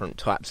all different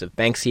types of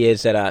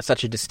banksias that are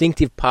such a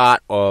distinctive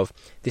part of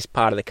this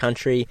part of the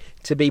country,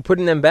 to be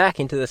putting them back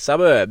into the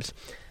suburbs.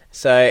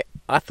 So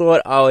I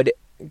thought I would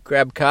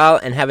grab Carl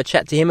and have a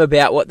chat to him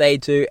about what they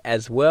do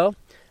as well.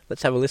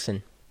 Let's have a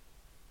listen.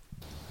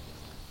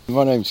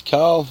 My name's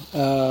Carl,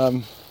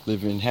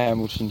 live in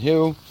Hamilton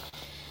Hill,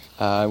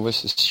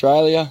 West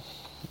Australia,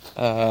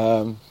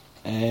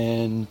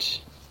 and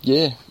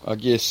yeah, I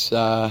guess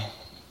you're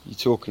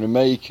talking to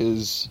me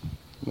because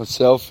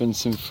myself and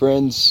some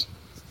friends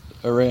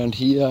around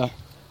here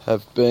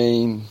have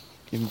been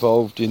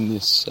involved in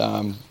this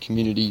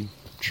community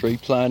tree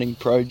planting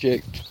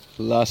project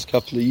for the last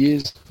couple of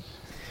years.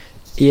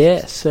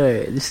 Yeah,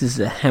 so this is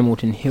the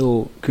Hamilton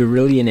Hill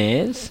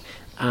Guerillionaires.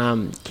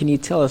 Can you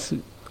tell us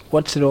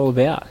what's it all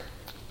about?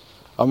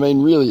 I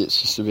mean, really it's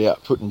just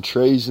about putting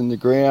trees in the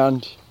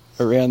ground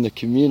around the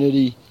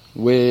community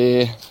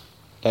where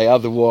they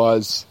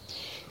otherwise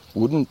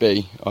wouldn't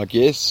be, I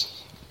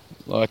guess.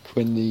 Like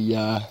when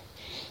the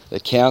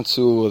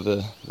council or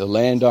the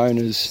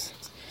landowners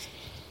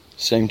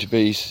seem to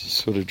be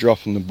sort of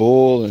dropping the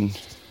ball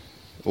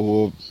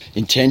or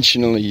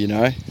intentionally,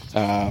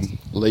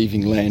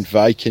 leaving land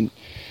vacant.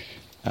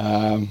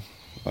 I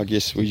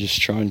guess we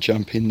just try and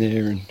jump in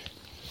there and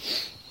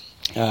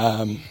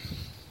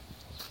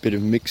bit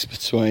of mix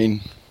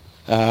between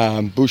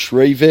bush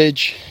re-veg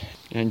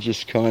and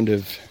just kind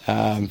of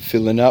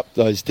filling up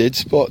those dead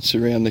spots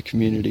around the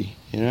community,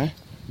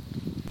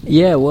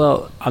 Yeah,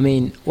 well, I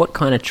mean, what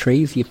kind of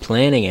trees are you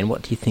planting, and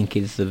what do you think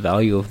is the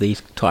value of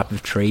these type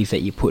of trees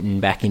that you're putting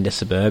back into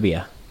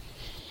suburbia?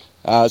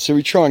 So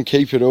we try and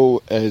keep it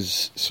all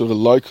as sort of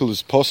local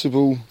as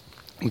possible.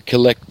 We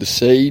collect the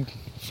seed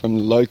from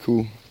the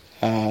local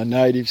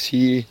natives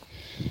here,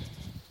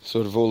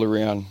 sort of all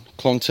around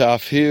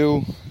Clontarf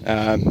Hill,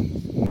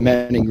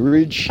 Manning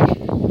Ridge.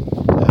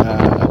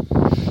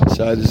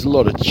 So there's a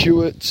lot of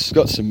tuits,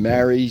 got some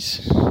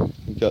marries,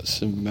 we've got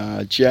some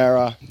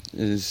jarrah,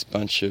 there's a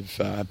bunch of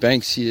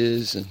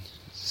banksias and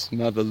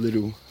some other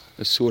little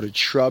assorted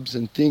shrubs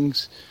and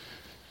things.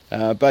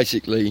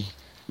 Basically,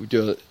 we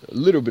do a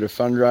little bit of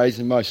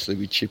fundraising, mostly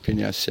we chip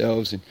in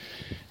ourselves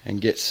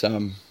and get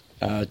some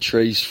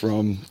trees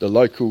from the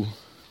local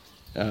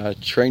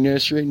tree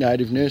nursery,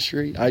 native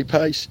nursery,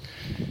 APACE,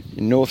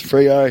 in North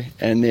Freo,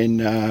 and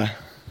then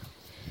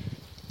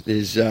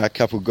there's a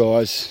couple of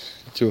guys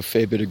do a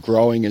fair bit of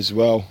growing as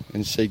well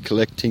and seed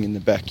collecting in the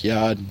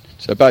backyard.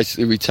 So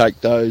basically we take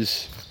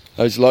those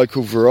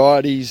local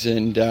varieties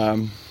and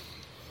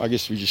I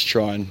guess we just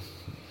try and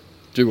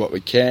do what we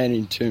can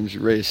in terms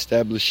of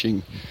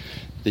re-establishing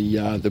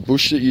the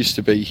bush that used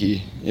to be here.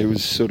 It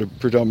was sort of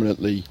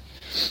predominantly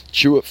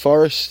tuit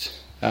forest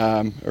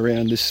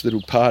around this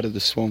little part of the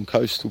Swan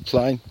Coastal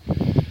Plain.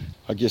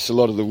 I guess a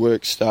lot of the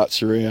work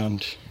starts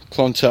around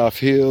Clontarf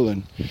Hill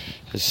and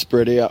has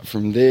spread out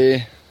from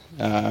there.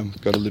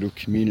 Got a little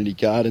community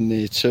garden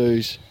there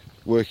too,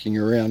 working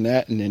around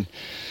that, and then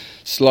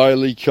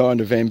slowly,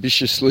 kind of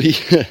ambitiously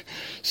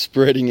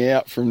spreading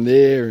out from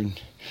there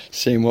and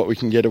seeing what we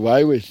can get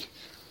away with.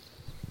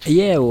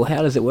 Yeah, well,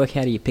 how does it work?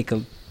 How do you pick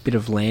a bit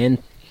of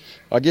land?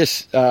 I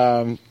guess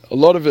a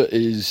lot of it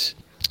is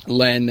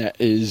land that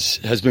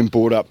has been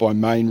bought up by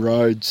main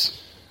roads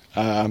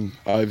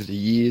over the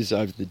years,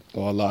 over the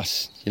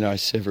last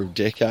several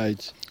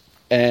decades.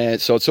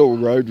 And so it's all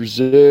road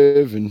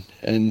reserve and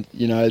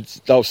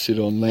they'll sit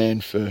on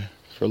land for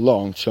a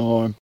long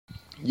time.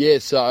 Yeah,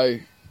 so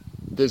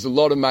there's a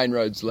lot of main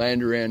roads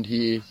land around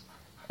here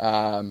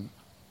that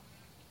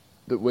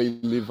we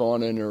live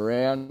on and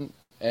around,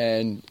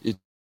 and it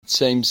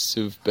seems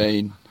to have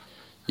been,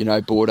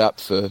 bought up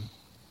for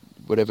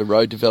whatever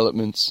road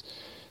developments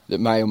that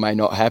may or may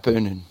not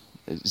happen, and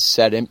it's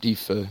sat empty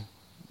for,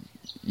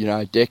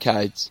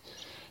 decades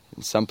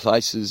in some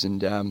places.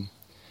 And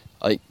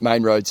I think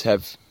main roads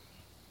have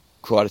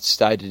quite a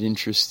stated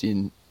interest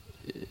in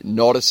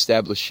not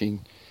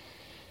establishing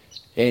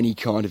any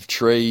kind of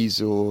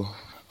trees or,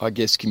 I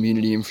guess,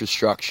 community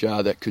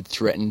infrastructure that could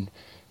threaten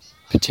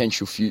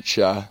potential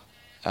future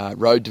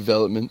road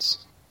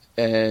developments,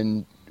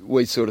 and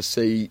we sort of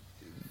see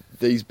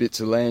these bits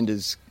of land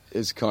as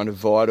kind of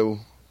vital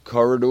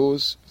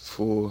corridors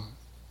for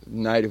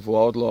native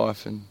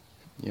wildlife, and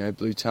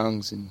blue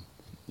tongues and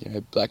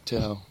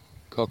blacktail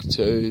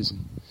cockatoos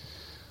and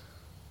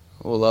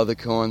all other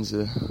kinds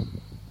of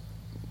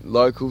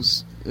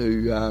locals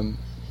who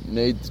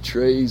need the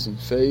trees and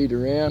feed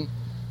around.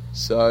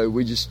 So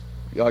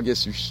I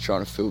guess we're just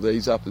trying to fill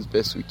these up as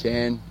best we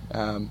can,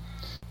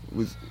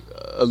 with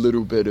a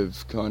little bit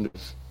of kind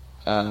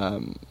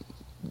of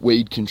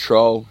weed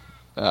control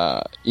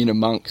in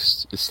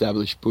amongst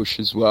established bush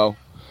as well,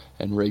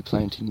 and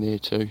replanting there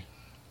too.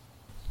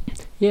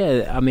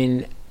 Yeah, I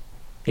mean,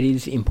 it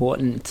is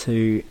important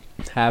to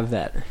have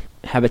that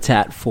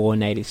habitat for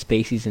native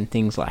species and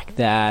things like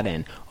that,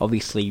 and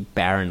obviously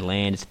barren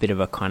land is a bit of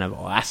a kind of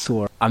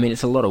eyesore. I mean,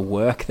 it's a lot of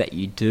work that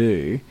you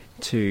do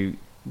to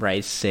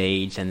raise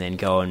seeds and then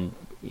go and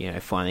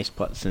find these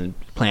plots and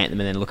plant them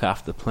and then look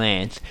after the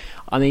plants.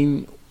 I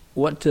mean,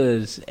 what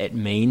does it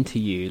mean to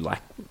you,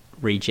 like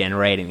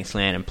regenerating this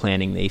land and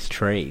planting these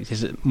trees?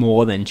 Is it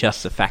more than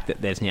just the fact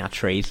that there's now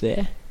trees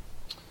there?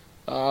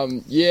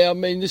 Yeah, I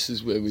mean, this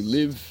is where we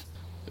live.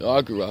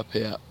 I grew up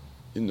out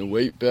in the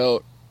wheat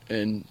belt,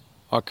 and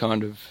I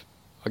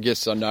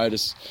guess I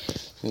noticed,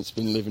 since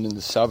been living in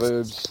the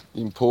suburbs,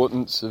 the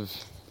importance of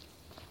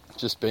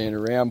just being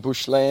around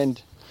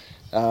bushland,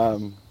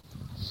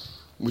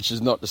 which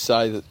is not to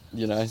say that,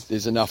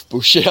 there's enough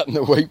bush out in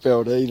the wheat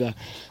belt either.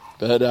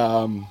 But,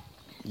 a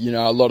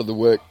lot of the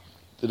work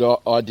that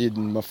I did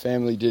and my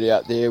family did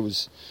out there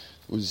was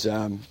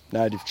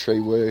native tree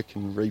work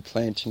and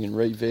replanting and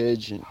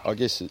re-veg, and I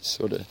guess it's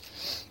sort of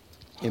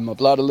in my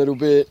blood a little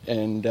bit.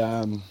 And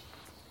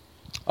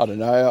I don't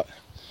know,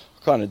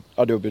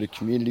 I do a bit of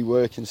community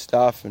work and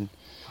stuff, and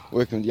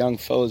working with young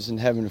fellas and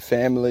having a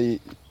family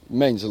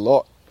means a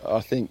lot,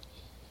 I think,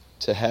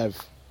 to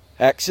have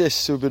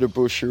access to a bit of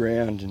bush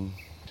around. And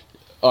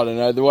I don't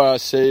know, the way I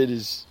see it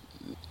is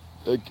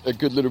a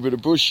good little bit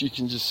of bush, you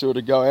can just sort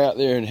of go out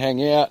there and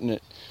hang out, and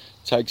it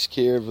takes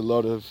care of a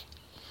lot of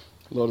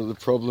the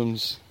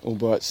problems all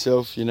by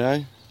itself,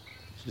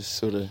 just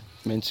sort of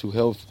mental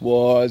health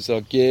wise,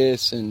 I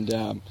guess,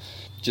 and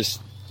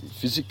just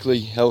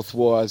physically health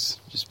wise,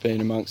 just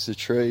being amongst the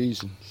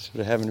trees and sort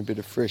of having a bit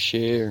of fresh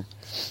air,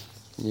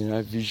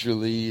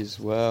 visually as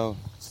well.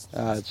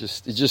 It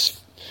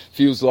just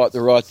feels like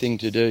the right thing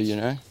to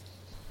do,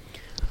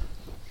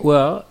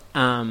 Well,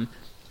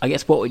 I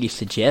guess what would you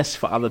suggest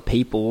for other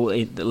people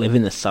that live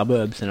in the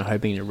suburbs and are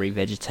hoping to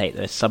revegetate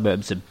those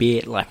suburbs a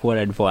bit? Like, what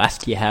advice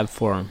do you have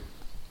for them?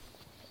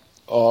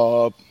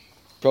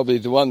 Probably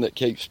the one that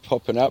keeps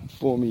popping up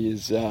for me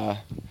is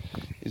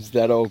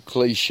that old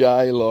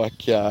cliche,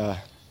 like,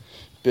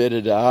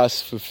 better to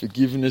ask for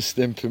forgiveness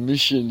than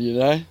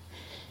permission,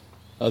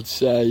 I'd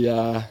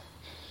say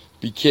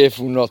be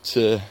careful not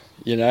to,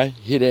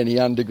 hit any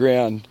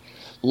underground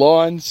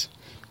lines.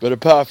 But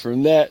apart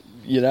from that,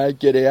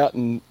 get out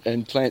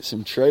and plant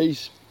some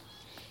trees.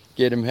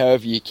 Get them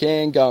however you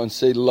can. Go and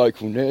see the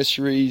local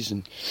nurseries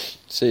and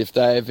see if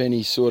they have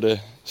any sort of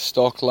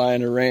stock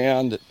laying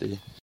around.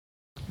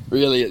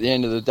 Really, at the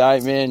end of the day,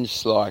 man,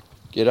 just like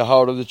get a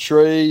hold of the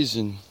trees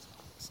and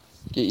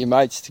get your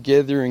mates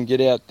together and get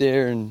out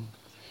there and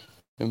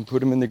put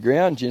them in the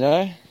ground,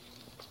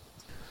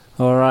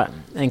 All right.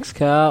 Thanks,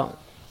 Carl.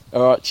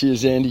 All right.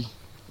 Cheers, Andy.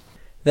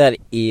 That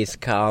is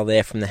Carl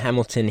there from the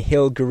Hamilton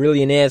Hill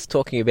Guerillionaires,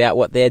 talking about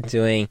what they're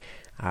doing,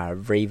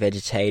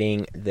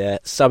 revegetating the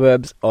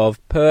suburbs of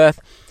Perth.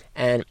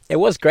 And it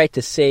was great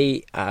to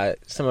see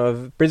some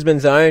of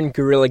Brisbane's own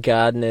guerrilla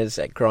gardeners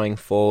Growing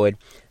Forward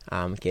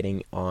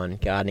getting on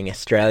Gardening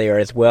Australia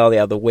as well the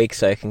other week.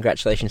 So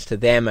congratulations to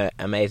them, an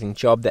amazing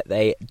job that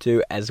they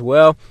do as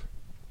well.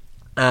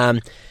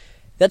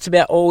 That's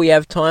about all we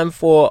have time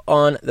for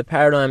on the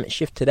Paradigm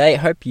Shift today.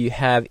 Hope you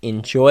have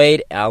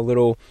enjoyed our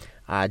little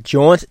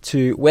jaunt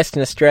to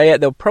Western Australia.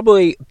 There'll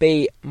probably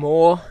be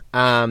more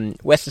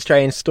West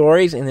Australian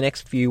stories in the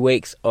next few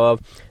weeks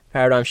of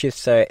Paradigm Shift,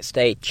 so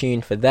stay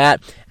tuned for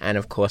that. And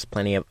of course,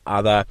 plenty of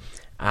other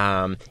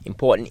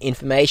important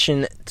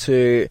information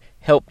to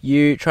help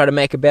you try to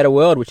make a better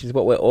world, which is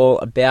what we're all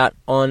about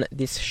on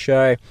this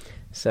show.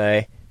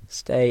 So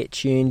stay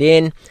tuned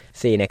in.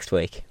 See you next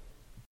week.